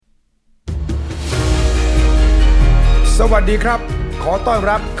สวัสดีครับขอต้อน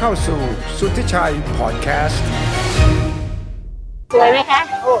รับเข้าสู่สุทธิชัยพอดแคสต์สวยไหมคะ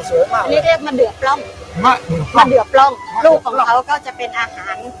โอ้สวยมากนี่เรียกมะเดื่อปล้องมะเดื่อปล้องลูกของเขาก็จะเป็นอาหา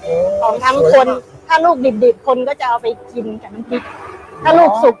รของทั้งคนถ้าลูกดิบๆคนก็จะเอาไปกินกับน้ำพริกถ้าลู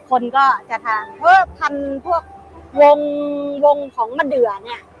กสุกคนก็จะทานเพราะพันธุ์พวกวงของมะเดื่อเ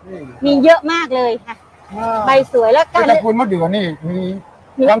นี่ยมีเยอะมากเลยค่ะใบสวยแล้วการตระกูลมะเดื่อนี่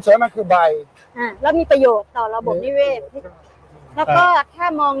มีความสวยมันคือใบแล้วมีประโยชน์ต่อระบบนิเวศแล้วก็ถ้า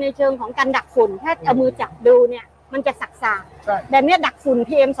มองในเชิงของการดักฝุ่นถ้าเอามือจับดูเนี่ยมันจะสักแบบนี้ดักฝุ่น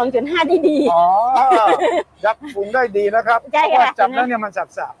PM 2.5 ได้ดีดักฝุ่นได้ดีนะครับเพราะว่าจับแล้วเนี่ยมันสัก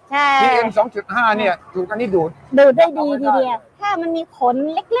PM 2.5เนี่ยถูกอันนี้ดูดได้ดีทีเดียวถ้ามันมีขน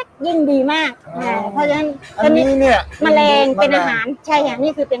เล็กๆยิ่งดีมากเพราะฉะนั้นอันนี้เนี่ยแมลงเป็นอาหารใช่ค่ะ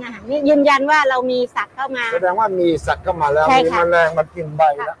นี่คือเป็นอาหารนี่ยืนยันว่าเรามีสัตว์เข้ามาแสดงว่ามีสัตว์เข้ามาแล้วมีแมลงมากินใบ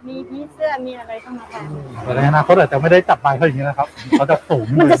แล้วมีผีเสื้อมีอะไรเข้ามาค่ะแต่ในอนาคตอาจจะไม่ได้จับใบเขาอย่างนี้นะครับเขาจะสูง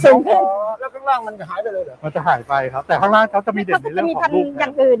มันจะสูงขึ้นแล้วข้างล่างมันจะหายไปเลยเหรอมันจะหายไปครับแต่ข้างล่างเขาจะมีเด่นในเรื่องของลูกอย่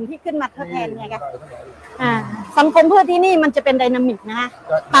างอื่นที่ขึ้นมาทดแทนไงคะสังคมพืชที่นี่มันจะเป็นไดนามิกนะคะ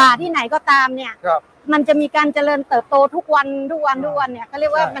ป่าที่ไหนก็ตามเนี่ยมันจะมีการเจริญเติบโตทุกวันเนี่ยเขาเรีย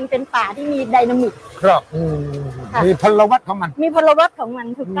กว่ามันเป็นป่าที่มีไดนามิกครับมีพลวัตของมัน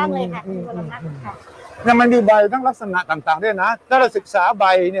ถูกต้องเลยค่ะมีพลวัตค่ะเนี่ยมันมีใบทั้งลักษณะต่างๆด้วยนะถ้าเราศึกษาใบ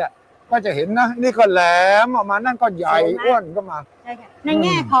เนี่ยก็จะเห็นนะนี่ก็แหลมออกมานั่นก็ใหญ่อ้วนก็มาใช่ค่ะในแ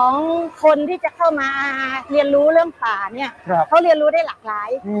ง่ของคนที่จะเข้ามาเรียนรู้เรื่องป่าเนี่ยเขาเรียนรู้ได้หลากหลาย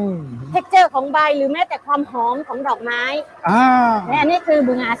เท็กเจอร์ของใบหรือแม้แต่ความหอมของดอกไม้และอันนี้คือ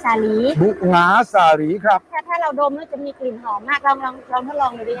บุงาสาลีครับถ้าเราดมแล้วจะมีกลิ่นหอมมากลองทดลอ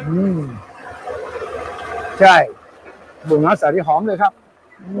งดูดิใช่บุงาสาลีหอมเลยครับ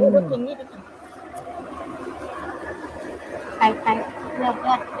ดูจริงนี่ไป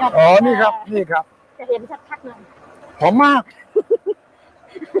ยอดนี่ครับจะเห็นชัดๆหน่อยหอมมาก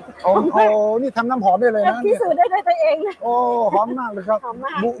โอ้นี่ทำน้ำหอมได้เลยนะพิสูจน์ได้ด้วยตัวเองนะหอมมากเลยครับ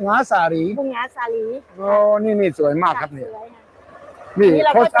บุงาสาลีนี่สวยมากครับเนี่ยนี่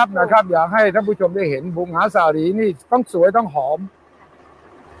โคชอัพนะครับอยากให้ท่านผู้ชมได้เห็นบุงาสาลีนี่ต้องสวยต้องหอม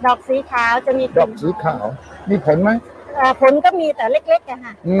ดอกสีขาวจะมีดอกสีขาวมีผลไหมผลก็มีแต่เล็กๆอะค่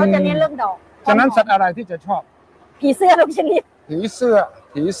ะเขาจะเน้นเรื่องดอกฉะนั้นสัตว์อะไรที่จะชอบผีเสื้อทุกชนิดผีเสื้อ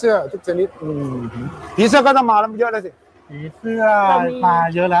ทุกชนิดผีเสื้อก็ต้องมาแล้วเยอะเลยสิผีเสื้อมา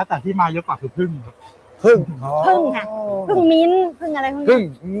เยอะแล้วแต่ที่มาเยอะกว่าคือผึ้งครับผึ้งค่ะผึ้งมิ้นผึ้งอะไรพวกนี้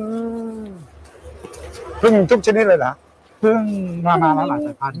ผึ้งทุกชนิดเลยเหรอผึ้งมาแล้วหลายส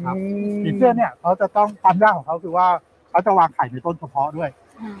ายพันธุ์ครับผีเสื้อเนี่ยเขาจะต้องความยากของเขาคือว่าเขาจะวางไข่ในต้นเฉพาะด้วย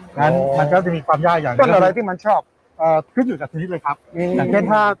งั้นมันก็จะมีความยากอย่างต้นอะไรที่มันชอบขึ้นอยู่กับชนิดเลยครับอย่างเช่น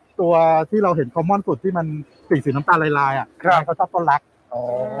ถ้าตัวที่เราเห็นคอมมอนสุดที่มันปีกสีน้ำตาลลายเขาชอบต้นรัก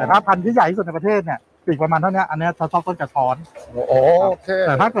แต่ถ้าพันธุ์ที่ใหญ่ที่สุดในประเทศเนี่ยปีกประมาณเท่านี้อันนี้เขาชอบต้นกระท้อนโอเคแ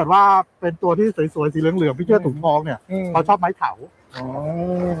ต่ถ้าเกิดว่าเป็นตัวที่สวยๆสีเหลืองๆพี่เชื่อถุงทองเนี่ยเขาชอบไม้เถา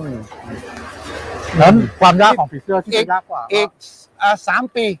นั้นความยากของผีเสื้อที่ยากกว่าอีก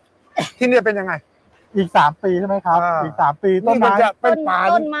3 ปีที่นี่เป็นยังไงอีก3 ปีใช่ไหมครับอีก3 ปีต้น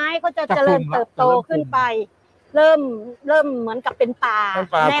ไม้ก็จะเจริญเติบโตขึ้นไปเริ่มเหมือนกับเป็นป่า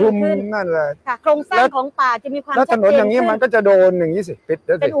แน่นขึ้นนั่นเลยค่ะโครงสร้างของป่าจะมีความชัดเจนแล้วถนนอย่างนี้มันก็จะโดนอย่างนี้สิ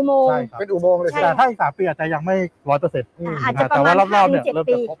เป็นอุโมงค์เลยแต่ถ้าอีก3 ปีอาจจะยังไม่ 100%อาจจะประมาณ5-7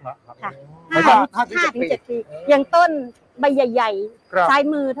 ปีค่ะ5-7 ปีอย่างต้นใบใหญ่ๆซ้าย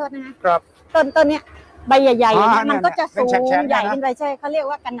มือโทษนะคะต้นเนี้ยใบใหญ่ๆมันก็จะสูงใหญ่ขึ้นไปใช่เขาเรียก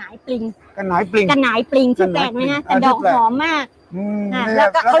ว่ากระหน่ายปลิงชื่อแปลกไหมนะแต่ดอกหอมมากแล้ว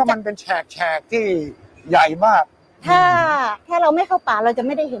ก็มันเป็นแฉกที่ใหญ่มากถ้าเราไม่เข้าป่าเราจะไ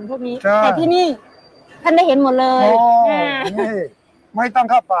ม่ได้เห็นพวกนี้แต่ที่นี่ท่านได้เห็นหมดเลยไม่ต้อง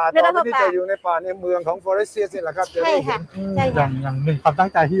เข้าป่าตอนที่จะอยู่ในป่าในเมืองของ Forestias นี่แหละครับจะได้เห็นอย่างหนึ่งความตั้ง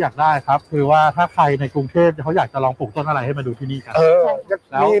ใจที่อยากได้ครับคือว่าถ้าใครในกรุงเทพเขาอยากจะลองปลูกต้นอะไรให้มาดูที่นี่กัน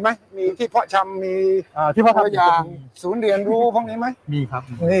มีไหมมีที่เพาะชำมีที่เพาะชำอย่างศูนย์เรียนรู้พวกนี้ไหมมีครับ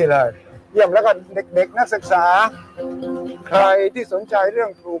นี่เลยเยี่ยมแล้วก็เด็กๆนักศึกษาใครที่สนใจเรื่อง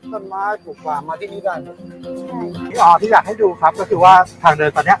ปลูกต้นไม้ปลูกป่ามาที่นี่ได้ที่อยากให้ดูครับก็คือว่าทางเดิ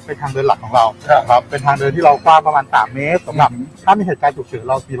นตอนนี้เป็นทางเดินหลักของเราครับเป็นทางเดินที่เรากว้างประมาณ3 เมตรสำหรับถ้ามีเหตุการณ์ฉุกเฉิน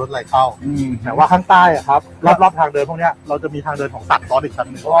เราขี่รถไหลเข้าแต่ว่าข้างใต้ครับรอบทางเดินพวกนี้เราจะมีทางเดินของสัตว์ซ้อนอีกชั้น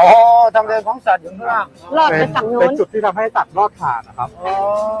นึงทางเดินของสัตว์อยู่ข้างล่างรอดไปฝั่งโน้นเป็นจุดที่ทำให้สัตว์รอดผ่านนะครับ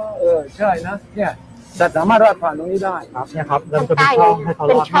ใช่นะเนี่ยสัตว์สามารถรอดผ่านตรงนี้ได้ครับเนี่ยครับเราจะเป็นช่องให้เขา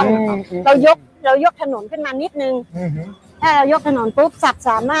รอดผ่านเรายกถนนขึ้นมานิดนึงถ้าเรายกถนนปุ๊บสัตว์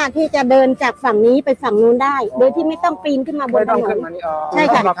สามารถที่จะเดินจากฝั่งนี้ไปฝั่งนู้นได้โดยที่ไม่ต้องปีนขึ้นมาบนถนนใช่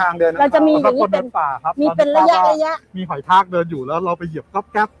ค่ะเราจะมีอย่างนี้เป็นป่าครับมีเป็นระยะมีหอยทากเดินอยู่แล้วเราไปเหยียบก๊อบ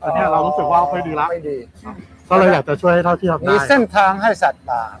แก๊บอันนี้เรารู้สึกว่าไม่ดีละไม่ดี ก็เลยอยากจะช่วยให้เท่าที่ทำได้มีเส้นทางให้สัตว์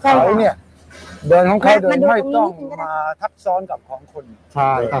ป่าเขาเนี่ยเดินของเขาโดยไม่ต้องมาทับซ้อนกับของคนใ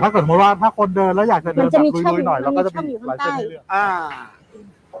ช่แต่ถ้าเกิดสมมติว่าถ้าคนเดินแล้วอยากจะเดินแบบลุยๆหน่อยเราก็จะมีหลายเส้นให้เลือก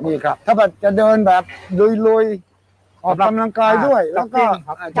นี่ครับถ้าแบบจะเดินแบบลุยๆออกกำลังกายด้วยแล้วก็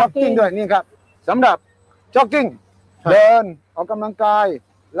จ็อกกิ้งด้วยนี่ครับสำหรับจ็อกกิ้งเดินออกกำลังกาย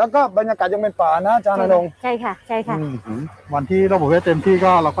แล้วก็บรรยากาศยังเป็นป่านะอาจารย์ณรงค์ใช่ค่ะใช่ค่ะวันที่เราบอกว่าเต็มที่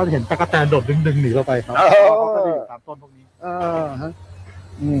ก็เราก็เห็นตะกั่วแตนโดดดึงหนีเราไปครับเขาก็ดีตามต้นพวกนี้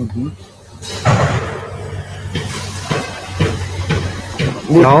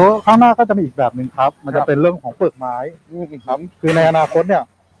เดี๋ยวข้างหน้าก็จะมีอีกแบบหนึ่งครับมันจะเป็นเรื่องของเปลือกไม้ครับคือในอนาคตเนี่ย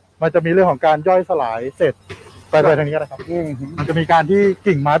มันจะมีเรื่องของการย่อยสลายเสร็จไปทางนี้นะครับมันจะมีการที่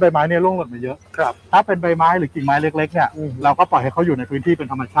กิ่งไม้ใบไม้เนี่ยร่วงหล่นมาเยอะครับถ้าเป็นใบไม้หรือกิ่งไม้เล็กๆเนี่ยเราก็ปล่อยให้เขาอยู่ในพื้นที่เป็น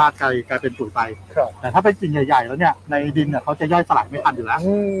ธรรมชาติกลายเป็นปุ๋ยไปแต่ถ้าเป็นกิ่งใหญ่ๆแล้วเนี่ยในดินเนี่ยเขาจะย่อยสลายไม่ทันอยู่แล้ว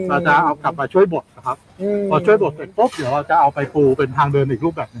เราจะเอากลับมาช่วยบดนะครับพอช่วยบดเสร็จปุ๊บเดี๋ยวเราจะเอาไปปูเป็นทางเดินอีกรู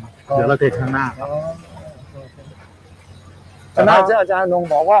ปแบบนึงเดี๋ยวเราเทข้างหน้าครับอาจารย์นง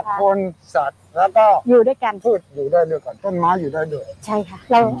บอกว่าคนสัตว์แล้วก็อยู่ด้วยกันพืชอยู่ได้ด้วยกันต้นไม้อยู่ได้ด้วยใช่ค่ะ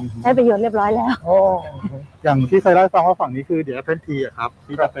เราใช้ประโยชน์เรียบร้อยแล้วอย่างที่เคยเล่าให้ฟังว่าฝั่งนี้คือเดี๋ยวเพนทีครับ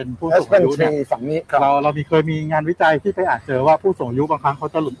ที่จะเป็นผู้สูงอายุเนี่ยฝั่งนี้เราเคยมีงานวิจัยที่ไปอ่านเจอว่าผู้สูงอายุบางครั้งเขา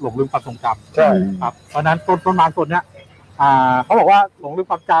จะหลงลืมความทรงจำใช่ครับเพราะนั้นต้นไม้ต้นเนี้ยเขาบอกว่าหลงลืม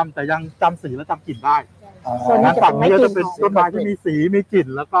ความจำแต่ยังจำสีและจำกลิ่นได้ฝั่งนี้จะเป็นต้นไม้ที่มีสีมีกลิ่น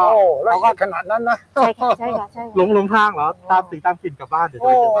แล้วก็เราก็ขนาดนั้นนะใช่ค่ะใช่ค่ะใช่หลงทางเหรอตามสีตามกลิ่นกลับบ้านเดี๋ยวจ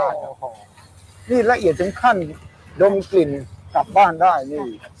ะไปบ้านนี่ละเอียดถึงขั้นดมกลิ่นกลับบ้านได้นี่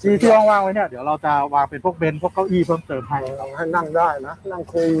ที่ว่างๆไว้เนี่ยเดี๋ยวเราจะวางเป็นพวกเบนพวกเก้าอี้เพิ่มเติมให้นั่งได้นะนั่ง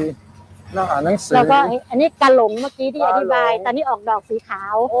คุยนั่งอ่านหนังสือแล้วก็อันนี้กาหลงเมื่อกี้ที่อธิบายตอนนี้ออกดอกสีขา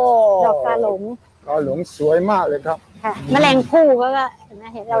วดอกกาหลงสวยมากเลยครับค่ะแมลงภู่ก็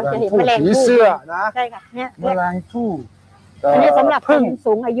เห็นเราจะเห็นแมลงภู่เสื้อนะใช่ค่ะเนี่ยแมลงภู่อันนี้สำหรับคน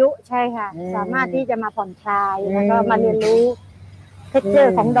สูงอายุใช่ค่ะสามารถที่จะมาผ่อนคลายแล้วก็มาเรียนรู้เทคเจอ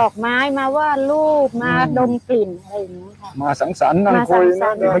ร์ของดอกไม้มาว่ารูปมาดมกลิ่นอะไรอย่างเงี้ยค่ะมาสังสรรค์นั่งคุย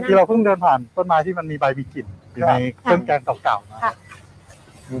เมื่อกี้เราเพิ่งเดินผ่านต้นไม้ที่มันมีใบมีกลิ่นอยู่ในเครื่องแกงเก่าๆนะ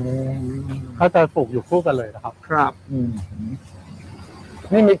เขาจะปลูกอยู่คู่กันเลยนะครับครับ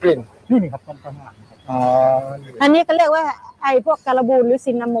นี่มีกลิ่นนี่ครับต้นข้างหลังอันนี้ก็เรียกว่าไอ้พวกการบูนหรือ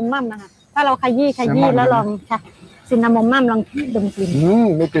ซินนามอมมัมนะคะถ้าเราขยี้แล้วลองค่ะซินนามอมมัมลองดมกลิ่น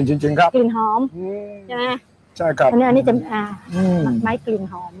มีกลิ่นจริงๆครับกลิ่นหอมใช่ไหมใช่ครับอันนี้จะไม้กลิ่น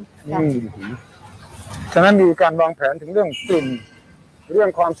หอมฉะนั้นมีการวางแผนถึงเรื่องกลิ่นเรื่อง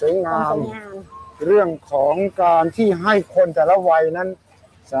ความสวยงามเรื่องของการที่ให้คนแต่ละวัยนั้น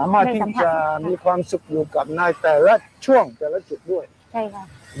สามารถที่จะมีความสุขอยู่กับในแต่ละช่วงแต่ละจุดด้วยใช่ค่ะ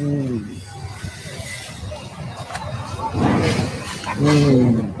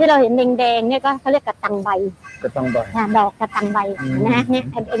ที่เราเห็นแดงๆเนี่ยก็เขาเรียกกระตังใบดอกกระตังใบนะเนี่ย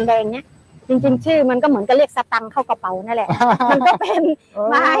แดงๆเนี่ยจริงๆชื่อมันก็เหมือนกับเรียกสตังเข้ากระเป๋านั่นแหละมันก็เป็น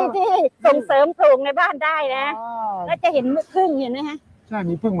ไม้ที่ส่งเสริมปลูกในบ้านได้นะแล้วจะเห็นผึ้งเห็นไหมฮะใช่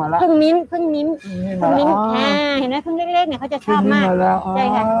มีผึ้งมาแล้วผึ้งมิ้นเห็นไหมผึ้งเล็กๆเนี่ยเขาจะชอบมากใช่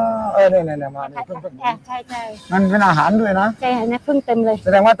ค่ะเนี่ยมาผึ้งใช่มันเป็นอาหารด้วยนะใช่ค่ะเนี่ยผึ้งเต็มเลยแส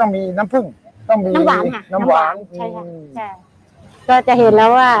ดงว่าต้องมีน้ำผึ้งต้องมีน้ำหวานค่ะน้ำหวานใช่ค่ะใช่ก็จะเห็นแล้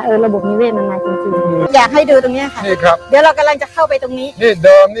วว่าระบบนิเวศมันมาจริงๆอยากให้ดูตรงนี้ค่ะนี่ครับเดี๋ยวเรากำลังจะเข้าไปตรงนี้นี่เ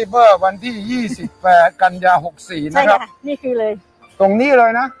ดิมนี่เมื่อวันที่28กันยา64นะครับนี่คือเลยตรงนี้เล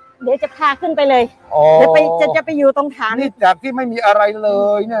ยนะเดี๋ยวจะพาขึ้นไปเลยเดี๋ยวจะไปอยู่ตรงฐานนี่จากที่ไม่มีอะไรเล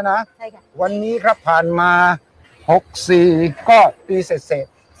ยเนี่ยนะใช่ค่ะวันนี้ครับผ่านมา64ก็ปีเสร็จ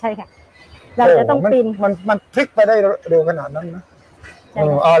ใช่ค่ะเราจะต้องปีนมันพลิกไปได้เร็วขนาดนั้นนะ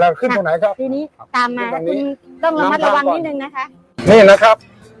แล้วขึ้นตรงไหนครับทีนี้ตามมาคุณต้องระมัดระวังนิดนึงนะคะนี่นะครับ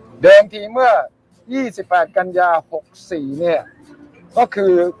เดิมทีเมื่อ28กันยา64เนี่ยก็คื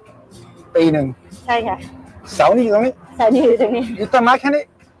อปีหนึ่งใช่ค่ะเสานี่อยู่ตรงนี้เสานี่อยู่ตรงนี้อยู่ต้นไม้แค่นี้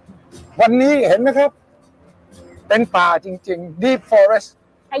วันนี้เห็นไหมครับเป็นป่าจริงๆ Deep Forest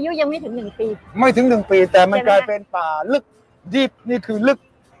อายุยังไม่ถึง1 ปีไม่ถึง1 ปีแต่มันกลายเป็นป่าลึก Deep นี่คือลึก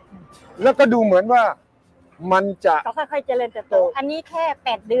แล้วก็ดูเหมือนว่ามันจะค่อยๆเจริญเติบโตอันนี้แค่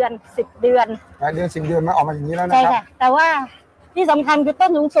8 เดือน10 เดือน8 เดือน10 เดือนมาออกมาอย่างนี้แล้วนะครับใช่ค่ะแต่ว่าที่สำคัญคือต้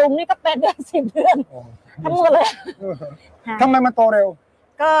นสูงๆนี่ก็8 เดือน10 เดือนทั้งหมดเลยทำไมมันโตเร็ว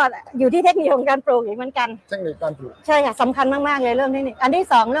ก็อยู่ที่เทคนิคของการปลูกอีกเหมือนกันเทคนิคการปลูกใช่ค่ะสำคัญมากๆเลยเรื่องเทคนิคอันที่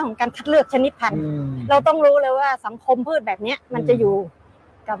2เรื่องของการคัดเลือกชนิดพันธุ์เราต้องรู้เลยว่าสังคมพืชแบบนี้มันจะอยู่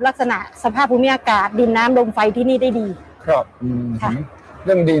กับลักษณะสภาพภูมิอากาศดินน้ำลมไฟที่นี่ได้ดีครับเ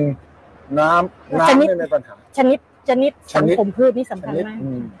รื่องดินน้ำไม่มีปัญหาชนิดสังคมพืชนี่สำคัญมาก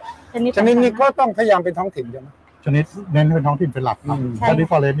ชนิดนี้ก็ต้องพยายามเป็นท้องถิ่นใช่ไหมชนิดเน้นเป็นท้องถิ่นเป็นหลักครับชนิด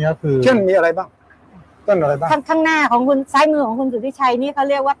ฟอเรสต์นี้ก็คือเช่นมีอะไรบ้าง ต้นอะไรบ้างข้างหน้าของคุณซ้ายมือของคุณสุทธิชัยนี่เขา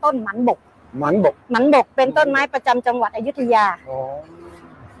เรียกว่าต้นหมันบกหมันบกเป็นต้นไม้ประจำจังหวัดอยุธยา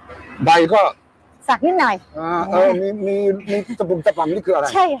ใบก็สักนิดหน่อยมีตะปุ่มตะป่ำนี่คืออะไร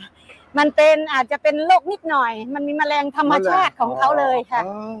ใช่มันเป็นอาจจะเป็นโรคนิดหน่อยมันมีแมลงธรรมชาติของเขาเลยค่ะ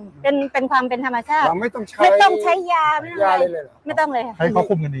เป็นความเป็นธรรมชาติเราไม่ต้องใช้ยาเลยไม่ต้องเลยให้เขา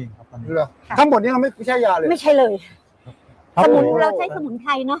คุมกันเองครับตอนนี้ทั้งหมดนี้เราไม่ใช้ยาเลยไม่ใช่เลยเราใช้สมุนไพ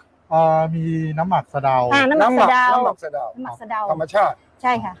รเนาะมีน้ำหมักสะเดาน้ำหมักสะเดาธรรมชาติใ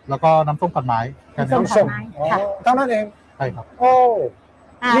ช่ค่ะแล้วก็น้ำส้มกัดไม้น้ำส้มค่ะเท่านั้นเองใช่ครับโอ้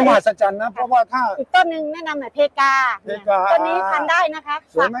นี่มหัศจรรย์นะเพราะว่าถ้าอีกต้นหนึ่งแนะนำหน่อยเพกาต้นนี้ทานได้นะคะ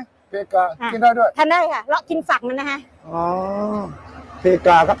สวยไหมเพกากินได้ด้วยทานได้ค่ะเลาะกินฝักมันนะคะเพก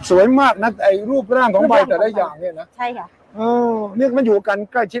าครับสวยมากนะไอ้รูปร่างของใบแต่ละอย่างเนี่ยนะใช่ค่ะนี่มันอยู่กัน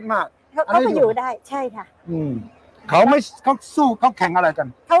ใกล้ชิดมากเขาก็อยู่ได้ใช่ค่ะเขาสู้เขาแข่งอะไรกัน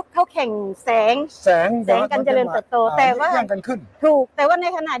เขาแข่งแสงกันเจริญเติบโตแต่ว่าแย่งกันขึ้นถูกแต่ว่าใน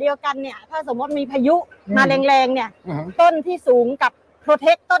ขณะเดียวกันเนี่ยถ้าสมมติมีพายุมาแรงๆเนี่ยต้นที่สูงกับโปรเท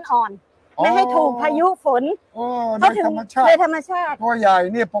คต้นอ่อนไม่ให้ถูกพายุฝนเขาถึงโดยธรรมชาติตัวใหญ่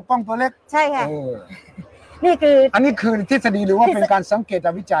นี่ปกป้องตัวเล็กใช่ค่ะนี่คืออันนี้คือทฤษฎีหรือว่าเป็นการสังเกตจ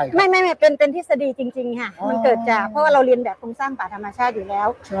ากวิจัยไม่เป็นทฤษฎีจริงๆค่ะมันเกิดจากเพราะว่าเราเรียนแบบโครงสร้างป่าธรรมชาติอยู่แล้ว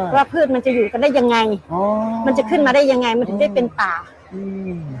ว่าพืชมันจะอยู่กันได้ยังไงมันจะขึ้นมาได้ยังไงมันถึงได้เป็นป่า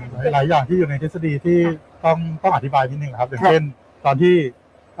หลายอย่างที่อยู่ในทฤษฎีที่ต้องอธิบายนิดนึงครับอย่างเช่นตอนที่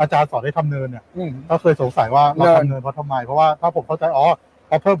อาจารย์สอนให้ทำเนินเนี่ยก็เคยสงสัยว่าเราทำเนินเพราะทำไมเพราะว่าถ้าผมเข้าใจ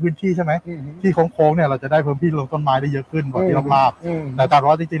เราเพิ่มพื้นที่ใช่ไหมที่โค้งๆเนี่ยเราจะได้เพิ่มที่ลงต้นไม้ได้เยอะขึ้นกว่าที่ราบๆแต่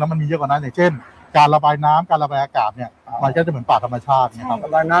ว่าจริงๆแล้วมันมีเยอะกว่านั้นอย่างเช่นการระบายน้ำการระบายอากาศเนี่ยมันก็จะเหมือนป่าธรรมชาตินะครับร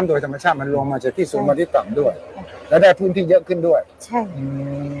ะบายน้ำโดยธรรมชาติมันลงมาจากที่สูงมาที่ต่ำด้วยและได้พื้นที่เยอะขึ้นด้วยใช่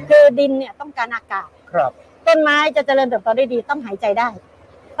คือดินเนี่ยต้องการอากาศครับต้นไม้จะเจริญเติบโตได้ดีต้องหายใจได้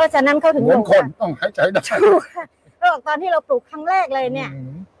เพราะฉะนั้นเขาถึงเหมือนคนต้องหายใจได้ตอนที่เราปลูกครั้งแรกเลยเนี่ย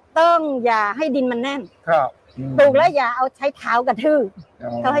ต้องอย่าให้ดินมันแน่นครับปลูกแล้วอย่าเอาใช้เท้ากระทืบ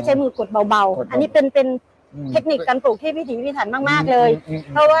เขาให้ใช้มือกดเบาๆอันนี้เป็นเทคนิคการปลูกที่พิถีพิถันมากๆเลย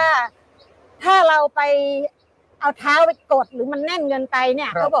เพราะว่าถ้าเราไปเอาเท้าไปกดหรือมันแน่นเกินไปเนี่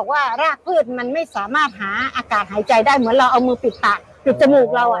ยเขาบอกว่ารากพืชมันไม่สามารถหาอากาศหายใจได้เหมือนเราเอามือปิดปากปิดจมูก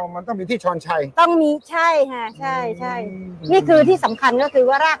เรามันต้องมีที่ช้อนชัยต้องมีใช่ค่ะใช่นี่คือที่สำคัญก็คือ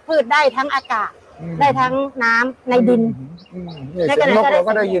ว่ารากพืชได้ทั้งอากาศได้ทั้งน้ำในดินในนกเรา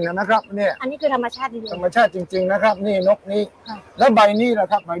ก็ได้ยินนะครับเนี่ยอันนี้คือธรรมชาติธรรมชาติจริงๆนะครับนี่นกนี้แล้วใบนี้ล่ะ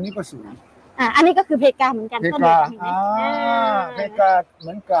ครับใบนี้ก็สวยอันนี้ก็คือเพกาเหมือนกันเพกาเห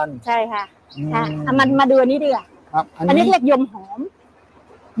มือนกันใช่ค่ะมันมาดูอันนี้ดีกว่าอันนี้เรียกยมหอม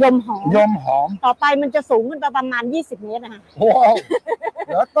ต่อไปมันจะสูงขึ้นไปประมาณ20 เมตรนะคะว้าวแ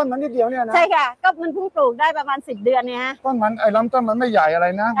ล้วต้นมันนิดเดียวเนี่ยนะใช่ค่ะก็มันเพิ่งปลูกได้ประมาณ10 เดือนเนี่ยฮะต้นมันไอ้ลำต้นมันไม่ใหญ่อะไร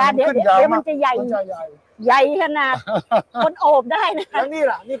นะเดี๋ยวมันจะใหญ่ขนาดคนโอบได้นะแล้วนี่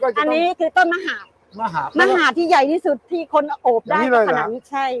ล่ะนี่ก็อันนี้คือต้นมหาดที่ใหญ่ที่สุดที่คนโอบได้ขนาดนี้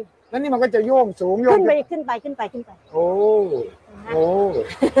ใช่แล้วนี่มันก็จะโยงสูงขึ้นไปโอ้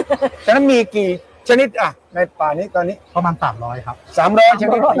แต่นั้นมีกี่ชนิดในป่านี้ตอนนี้ประมาณ300ครับ300ช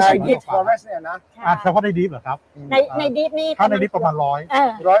นิดในดิฟฟอเรสเนี่ยนะเฉพาะในดิฟเหรอครับในดิฟนี่ถ้าในดิฟประมาณ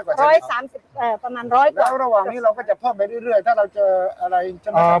100กว่า130ประมาณ100กว่าแล้วระหว่างนี้เราก็จะเพิ่มไปเรื่อยๆถ้าเราเจออะไร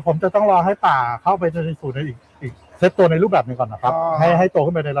ผมจะต้องรอให้ป่าเข้าไปในสู่ในอีกเซตตัวในรูปแบบนึงก่อนนะครับให้โต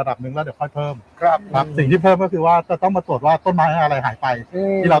ขึ้นไปในระดับนึงแล้วเดี๋ยวค่อยเพิ่มครับสิ่งที่เพิ่มก็คือว่าจะต้องมาตรวจว่าต้นไม้อะไรหายไป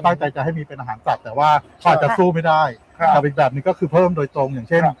ที่เราตั้งใจจะให้มีเป็นอาหารสัตว์แต่ว่าอาจจะสู้ไม่ได้กับอีกแบบนึงก็คือเพิ่มโดยตรงอย่าง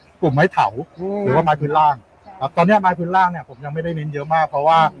เช่นกลุ่มไม้เถาหรือว่าไม้พื้นล่างตอนนี้ไม้พื้นล่างเนี่ยผมยังไม่ได้เน้นเยอะมากเพราะ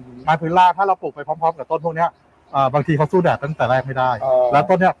ว่าไม้พื้นล่างถ้าเราปลูกไปพร้อมๆกับต้นพวกนี้บางทีเขาสู้แดดตั้งแต่แรกไม่ได้แล้ว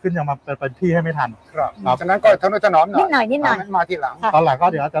ต้นเนี้ยขึ้นยังมาเป็นที่ให้ไม่ทันครับฉะนั้นก็ทนุถนอมหน่อยมาทีหลังตอนหลังก็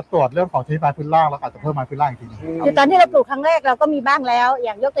เดี๋ยวจะตรวจเรื่องของชนิดไม้พื้นล่างแล้วอาจจะเพิ่มไม้พื้นล่างอีกทีนึงคือตอนที่เราปลูกครั้งแรกเราก็มีบ้างแล้วอ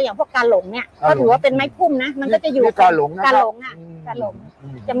ย่างยกตัวอย่างพวกกาหลงเนี่ยก็ถือว่าเป็นไม้พุ่มนะมันก็จะอยู่กาหลง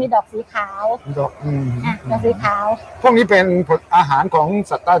จะมีดอกสีขาวดอกสีขาวพวกนี้เป็นอาหารของ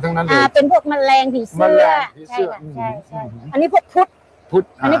สัตว์ใต้ทั้งนั้นเลยเป็นพวกแมลงผีเสื้อใช่อันนี้พวกพุทธ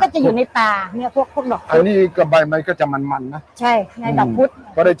อันนี้ก็จะอยู่ในป่าเนี่ยพวกดอกอันนี้กระใบมันก็จะมันๆนะใช่ในดอกพุทธ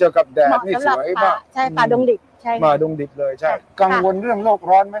ก็ได้เจอกับแดดนี่สวยมากใช่ป่าดงดิบใช่ป่าดงดิบเลยใช่กังวลเรื่องโลก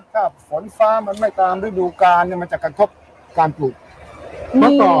ร้อนไหมถ้าฝนฟ้ามันไม่ตามฤดูกาลเนี่ยมันจะกระทบการปลูกเมื่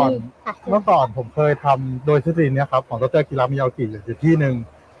อก่อนผมเคยทำโดยทฤษฎีนี้ครับของดร.กิรามิยากิอยู่ที่นึง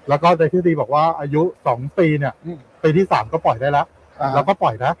แล้วก็ในทฤษฎีบอกว่าอายุ2 ปีเนี่ยปีที่3ก็ปล่อยได้แล้วแล้วก็ปล่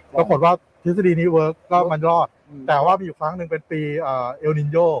อยนะปรากฏว่าทฤษฎีนี้เวิร์กก็มันรอดแต่ว่ามีอยู่ครั้งหนึ่งเป็นปีเอลนิน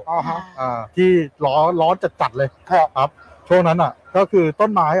โญที่ร้อนจัดๆเลยครับ ช่วงนั้นอ่ะก็คือต้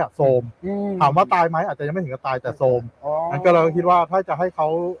นไม้อ่ะโทรมถามว่าตายไหมอาจจะยังไม่ถึงกับตายแต่โทรมงั้นก็เราคิดว่าถ้าจะให้เขา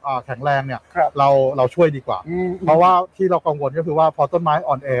แข็งแรงเนี่ยเราช่วยดีกว่าเพราะว่าที่เรากังวลก็คือว่าพอต้นไม้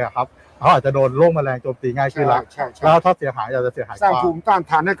อ่อนแอครับเขาอาจจะโดนโรคแมลงโจมตีง่ายขึ้นแล้วถ้าเสียหายอาจจะเสียหายสร้างภูมิต้าน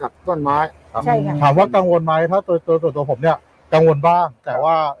ทานให้กับต้นไม้ใช่ค่ะถามว่ากังวลไหมถ้าตัวผมเนี่ยกังวลบ้างแต่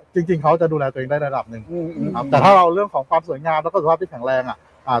ว่าจริงๆเขาจะดูแลตัวเองได้ระดับหนึ่งแต่ถ้าเราเรื่องของความสวยงามแล้วก็สุขภาพที่แข็งแรงอ่ะ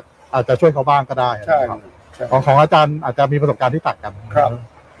อาจจะช่วยเขาบ้างก็ได้ของอาจารย์อาจจะมีประสบการณ์ที่ต่างกันครับ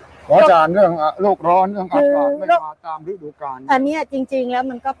อาจารย์เรื่องโลกร้อนเรื่องอากาศไม่มาตามฤดูกาลอันนี้จริงๆแล้ว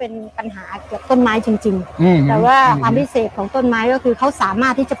มันก็เป็นปัญหาเกี่ยวกับต้นไม้จริงๆแต่ว่าความพิเศษของต้นไม้ก็คือเขาสามา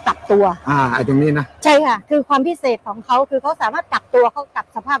รถที่จะปรับตัวตรงนี้นะใช่ค่ะคือความพิเศษของเขาคือเขาสามารถปรับตัวเข้ากับ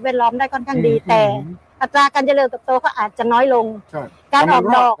สภาพแวดล้อมได้ค่อนข้างดีแต่อัตราการเจริญเติบโตก็อาจจะน้อยลงการออก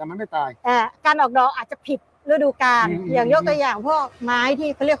ดอกแต่มันไม่ตายการออกดอกอาจจะผิดฤดูกาลอย่างยกตัวอย่างพวกไม้ที่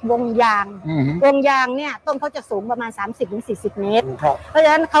เขาเรียกวงยางเนี่ยต้นเขาจะสูงประมาณ 30-40 เมตรเพราะฉ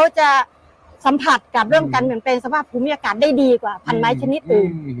ะนั้นเขาจะสัมผัสกับเรื่องการเปลี่ยนแปลงสภาพภูมิอากาศได้ดีกว่าพันไม้ชนิดอื่น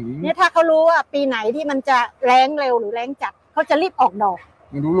เนี่ยถ้าเขารู้ว่าปีไหนที่มันจะแล้งเร็วหรือแล้งจัดเขาจะรีบออกดอก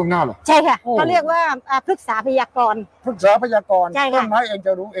มันรู้ล่วงหน้าเหรอใช่ค่ะเขาเรียกว่าพฤกษาพยากรณ์ต้นไม้เองจ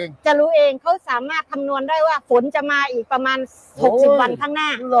ะรู้เองเขาสามารถคำนวณได้ว่าฝนจะมาอีกประมาณ60 วันข้างหน้า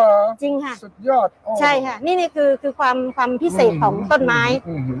จริงค่ะสุดยอดใช่ค่ะนี่คือความพิเศษของต้นไม้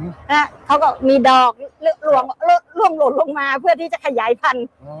นะเขาก็มีดอกร่วงหล่นลงมาเพื่อที่จะขยายพันธุ์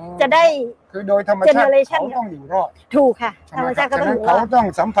จะได้คือโดยธรรมชาติเขาต้องอยู่รอดถูกค่ะธรรมชาติก็ต้องอยู่รอดเขาต้อง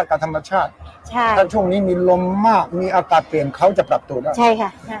สัมผัสกับธรรมชาติถ้าช่วงนี้มีลมมากมีอากาศเปลี่ยนเขาจะปรับตัวได้ใช่ค่ะ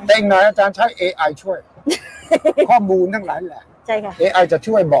แต่อีกหน่อยอาจารย์ใช้ AI ช่วยข้อมูลทั้งหลายแหละใช่ค่ะ AI จะ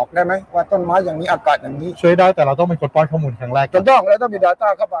ช่วยบอกได้ไหมว่าต้นไม้อย่างนี้อากาศอย่างนี้ช่วยได้แต่เราต้องเป็นคนป้อนข้อมูลครั้งแรกจะต้องแล้วต้องมี data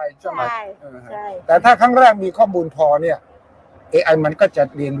เข้าไปใช่ไหมแต่ถ้าครั้งแรกมีข้อมูลพอเนี่ย AI มันก็จะ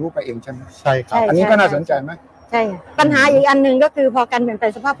เรียนรู้ไปเองใช่ไหมใช่ครับอันนี้ก็น่าสนใจไหมใช่ปัญหาอีกอันหนึ่งก็คือพอการเปลี่ยนแปล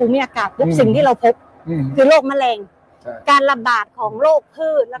งสภาพภูมิอากาศปุ๊บสิ่งที่เราพบคือโรคแมลงการระบาดของโรคพื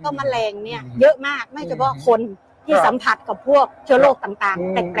ชแล้วก็แมลงเนี่ยเยอะมากไม่เฉพาะคนที่สัมผัสกับพวกเชื้อโรคต่าง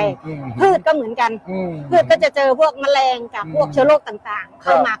ๆแปลกๆพืชก็เหมือนกันพืชก็จะเจอพวกแมลงกับพวกเชื้อโรคต่างๆเข้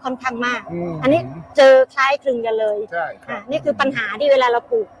ามาค่อนข้างมากอันนี้เจอคล้ายคลึงกันเลยนี่คือปัญหาที่เวลาเรา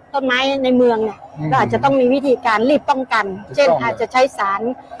ปลูกต้นไม้ในเมืองเนี่ยเราอาจจะต้องมีวิธีการรีบป้องกันเช่นอาจจะใช้สาร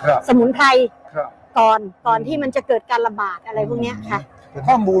สมุนไพรก่อนที่มันจะเกิดการระบาดอะไรพวกนี้ค่ะ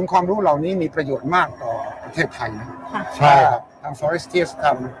ข้อมูลความรู้เหล่านี้มีประโยชน์มากต่อประเทศไทยนะใช่ครับทาง Forestias ท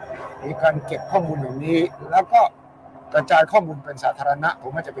ำมีการเก็บข้อมูลแบบนี้แล้วก็กระจายข้อมูลเป็นสาธารณะผ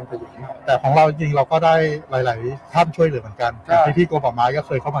มว่าจะเป็นประโยชน์มากแต่ของเราจริงเราก็ได้หลายๆท่านช่วยเหลือเหมือนกันพี่กรมป่าไม้ก็เ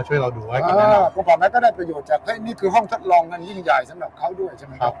คยเข้ามาช่วยเราดูให้กันนะกรมป่าไม้ก็ได้ประโยชน์จากนี่คือห้องทดลองนั้นยิ่งใหญ่สำหรับเขาด้วยใช่ไ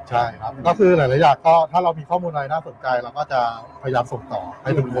หมครับใช่ครับก็คือหลายๆอย่างก็ถ้าเรามีข้อมูลอะไรน่าสนใจเราก็จะพยายามส่งต่อใ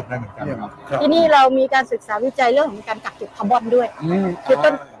ห้ทุกคนได้เหมือนกันครับที่นี่เรามีการศึกษาวิจัยเรื่องของการกักเก็บคาร์บอนด้วยคือ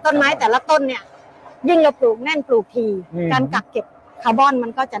ต้นไม้แต่ละต้นเนี่ยยิ่งเราปลูกแน่นปลูกทีการกักเก็บคาร์บอนมั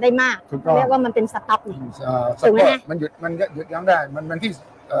นก็จะได้มากเรียกว่ามันเป็นสต็อกนี่ถูกไหมมันหยุดยั้งได้มันที่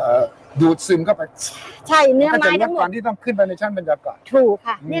ดูดซึมเข้าไปใช่เนื้อไม้ทั้งหมดที่ต้องขึ้นไปในชั้นบรรยากาศถูก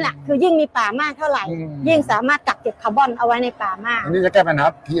ค่ะนี่แหละคือยิ่งมีป่ามากเท่าไหร่ยิ่งสามารถกักเก็บคาร์บอนเอาไว้ในป่ามากอันนี้จะแก้ปัญหา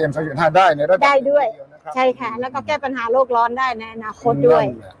PM2.5 ได้ในระดับได้ด้วยใช่ค่ะแล้วก็แก้ปัญหาโลกร้อนได้ในอนาคตด้วย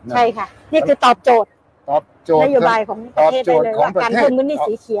ใช่ค่ะนี่คือตอบโจทย์นโยบายของประเทศได้เลยว่าการเพิ่มพื้นที่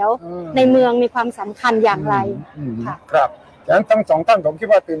สีเขียวในเมืองมีความสำคัญอย่างไรค่ะครับฉะนั้นทั้งสองท่านผมคิด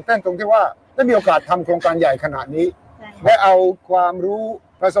ว่าตื่นเต้นตรงที่ว่าได้มีโอกาสทำโครงการใหญ่ขนาดนี้ได้เอาความรู้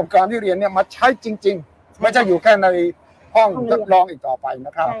ประสบการณ์ที่เรียนเนี่ยมาใช้จริงๆไม่ใช่อยู่แค่ในห้องทดลองอีกต่อไปน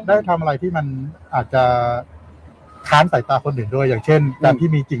ะครับได้ทำอะไรที่มันอาจจะค้านสายตาคนอื่นด้วยอย่างเช่นการที่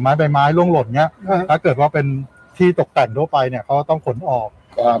มีกิ่งไม้ใบไม้ร่วงหล่นเนี้ยถ้าเกิดว่าเป็นที่ตกแต่งทั่วไปเนี่ยเขาต้องขนออก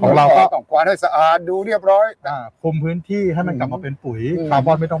ของเราก็ต้องกวาดให้สะอาดดูเรียบร้อยคุมพื้นที่ให้มันกลับมาเป็นปุ๋ยคาร์บ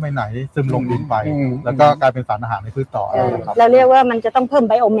อนไม่ต้องไปไหนซึมลงดินไปแล้วก็กลายเป็นสารอาหารในพืชต่อเราเรียกว่ามันจะต้องเพิ่ม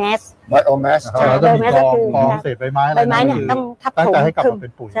ไบโอแมสเราจะมีกองเศษใบไม้อะไรเนี่ยต้องทับถมให้กลับมาเป็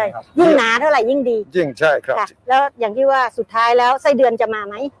นปุ๋ยยิ่งหนาเท่าไหร่ยิ่งดียิ่งใช่ครับแล้วอย่างที่ว่าสุดท้ายแล้วไส้เดือนจะมา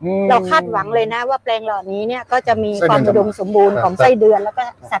ไหมเราคาดหวังเลยนะว่าแปลงเหล่านี้เนี่ยก็จะมีความอุดมสมบูรณ์ของไส้เดือนแล้วก็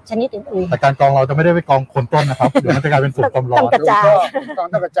สัตว์ชนิดอื่นๆแต่การกองเราจะไม่ได้ไปกองคนต้นนะครับเดี๋ยวมันจะกลายเป็นฝุ่นความร้อนต้องกระจาย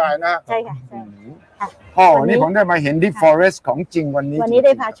ต้องกระจายนะใช่ค่ะนี่ผมได้มาเห็นที่ forest ของจริงวันนี้ไ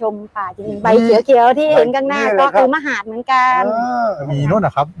ด้พาชมป่าจริงใบเขียวๆที่เห็นข้างหน้าก็คือมหาดเหมือนกันมีโน่นน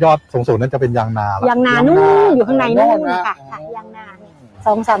ะครับยอดสูงๆนั่นจะเป็นยางนายางนานู่นอยู่ข้างในนู่นค่ะยางนา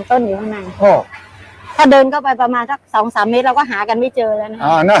2-3 ต้นอยู่ข้างในถ้าเดินเข้าไปประมาณสัก 2-3 เมตรเราก็หากันไม่เจอแล้วนะ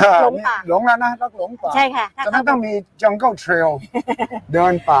หลงป่าหลงแล้วนะต้องหลงป่าใช่ค่ะจะต้องมี jungle trail เดิ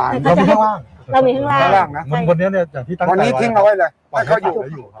นป่าเรามีข้างล่าง เรามีข้างล่าง ล่างนะ บนนี้เนี่ยอย่างที่ตั้งใจ วันนี้ทิ้งเอาไว้เลย ปล่อย ให้เขาอยู่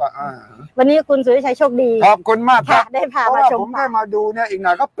อยู่ครับ วันนี้คุณสุริชัยโชคดี ขอบคุณมากครับ ได้พา เพราะ มา ว่า ชม ผมได้มาดูเนี่ยอีกหน่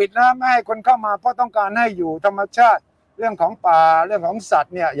อยก็ปิดนะไม่ให้คนเข้ามาเพราะต้องการให้อยู่ธรรมชาติเรื่องของป่าเรื่องของสัต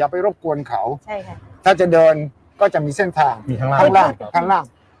ว์เนี่ยอย่าไปรบกวนเขา ใช่ค่ะ ถ้าจะเดินก็จะมีเส้นทาง มีข้างล่าง ข้างล่างข้างล่าง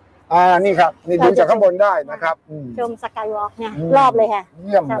นี่ครับนี่ดูจากข้างบนได้นะครับ ชมสกายวอล์กเนี่ยรอบเลยค่ะ เ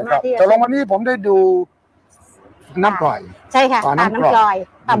ยี่ยมเลยครับ สามารถที่จะ ตกลงวันนี้ผมได้ดูน้ำกร่อย ใช่ค่ะ ป่า ป่า น้ำ น้ำกลอย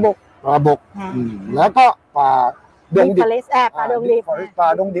ป่าบก ปลาบก ค่ะ แล้วก็ป่าดงดิบ ป่าดงดิบ ป่า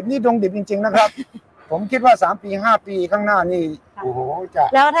ดงดิบนี่ดงดิบจริงๆนะครับ ผมคิดว่า3 ปี 5 ปีข้างหน้านี่โอ้โหจะ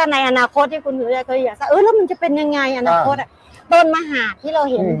แล้วถ้าในอนาคตที่คุณสุริชัยเคยอยากทราบแล้วมันจะเป็นยังไงอนาคตอ่ะต้นมหาดที่เรา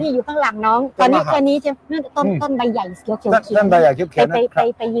เห็นที่อยู่ข้างหลังน้อง ตอนนี้แค่นี้จะต้นใบใหญ่เขียวๆ ต้นใบใหญ่เขียวๆนะ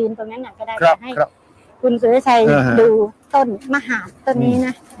ไปยืนตรงนั้นก็ได้ ครับ ให้ ครับ คุณสุริชัยดูต้นมหาดต้นนี้น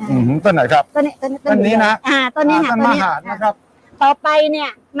ะ ต้นไหนครับ ต้นนี้ ต้นนี้นะ ต้นนี้ค่ะ ต้น ต้น ม นี้ หาดนะครับ ต่อไปเนี่ย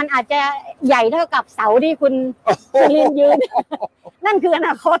มันอาจจะใหญ่เท่ากับเสาที่คุณสุรินยืน นั่นคืออน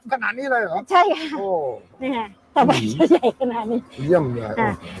าคต ขนาดนี้เลยเหรอ ใช่ค่ะ โอ้ นี่ค่ะต่อไปจะใหญ่ขนาดนี้ เยี่ยมเลย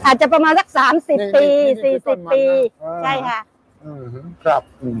อาจจะประมาณสัก30 ปี นี่ต้นมันนะ 40 ปีใช่ค่ะ ครับ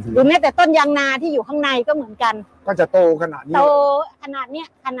หรือแม้แต่ต้นยางนาที่อยู่ข้างในก็เหมือนกัน ก็จะโตขนาดนี้ โตขนาดเนี้ย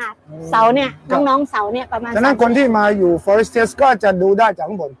ขนาดเสาเนี่ยน้องๆเสาเนี่ยประมาณ ฉะนั้นคนที่มาอยู่ Forestias ก็จะดูได้จาก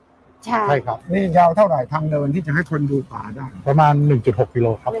ข้างบน ใช่ ใช่ครับ นี่ยาวเท่าไหร่ทางเดินที่จะให้คนดูป่าได้ ประมาณ 1.6 กิโล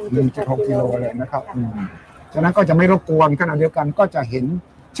ครับ 1.6 กิโลเลยนะครับฉะนั้นก็จะไม่รบกวนขณะเดียวกันก็จะเห็น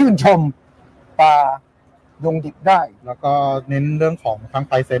ชื่นชมป่าดงดิบได้ แล้วก็เน้นเรื่องของทั้งไ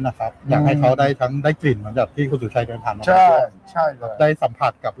ฟเซนส์นะครับ อยากให้เขาได้ทั้งได้กลิ่นเหมือนแบบที่คุณสุชัยเดินผ่านมา ใช่ใช่เลย ได้สัมผั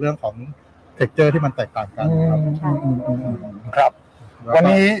สกับเรื่องของเท็กเจอร์ที่มันแตกต่างกันครับ ครับ วัน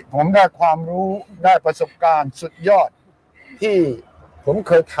นี้ผมได้ความรู้ได้ประสบการณ์สุดยอดที่ผมเ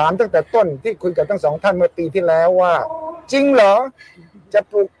คยถามตั้งแต่ต้นที่คุยกับทั้งสองท่านเมื่อปีที่แล้วว่า จริงเหรอจะ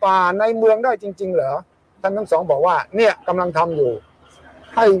ปลูกป่าในเมืองได้จริงๆเหรอท่านทั้งสองบอกว่าเนี่ยกำลังทำอยู่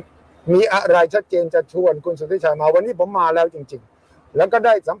ให้มีอะไรชัดเจนจะชวนคุณสุทธิชัยมาวันนี้ผมมาแล้วจริงๆแล้วก็ไ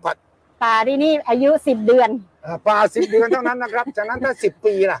ด้สัมผัส ป่าที่นี่อายุ10 เดือน ป่า10 เดือนเท่านั้นนะครับฉะนั้นถ้า10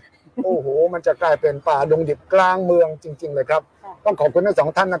 ปีล่ะโอ้โหมันจะกลายเป็นป่าดงดิบกลางเมืองจริงๆเลยครับต้องขอบคุณทั้งสอง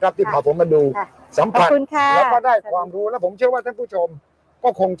ท่านนะครับที่พาผมมาดูสัมผัส ขอบคุณค่ะ แล้วก็ได้ความรู้แล้วผมเชื่อว่าท่านผู้ชมก็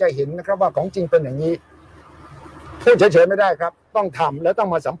คงจะเห็นนะครับว่าของจริงเป็นอย่างนี้พูดเฉยๆไม่ได้ครับต้องทำและต้อง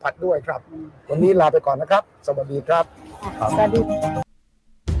มาสัมผัสด้วยครับวันนี้ลาไปก่อนนะครับสวัสดีครับ สวัสดี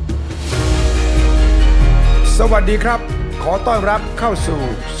สวัสดีครับ ขอต้อนรับเข้าสู่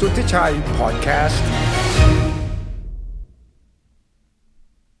สุทธิชัยพอดแคสต์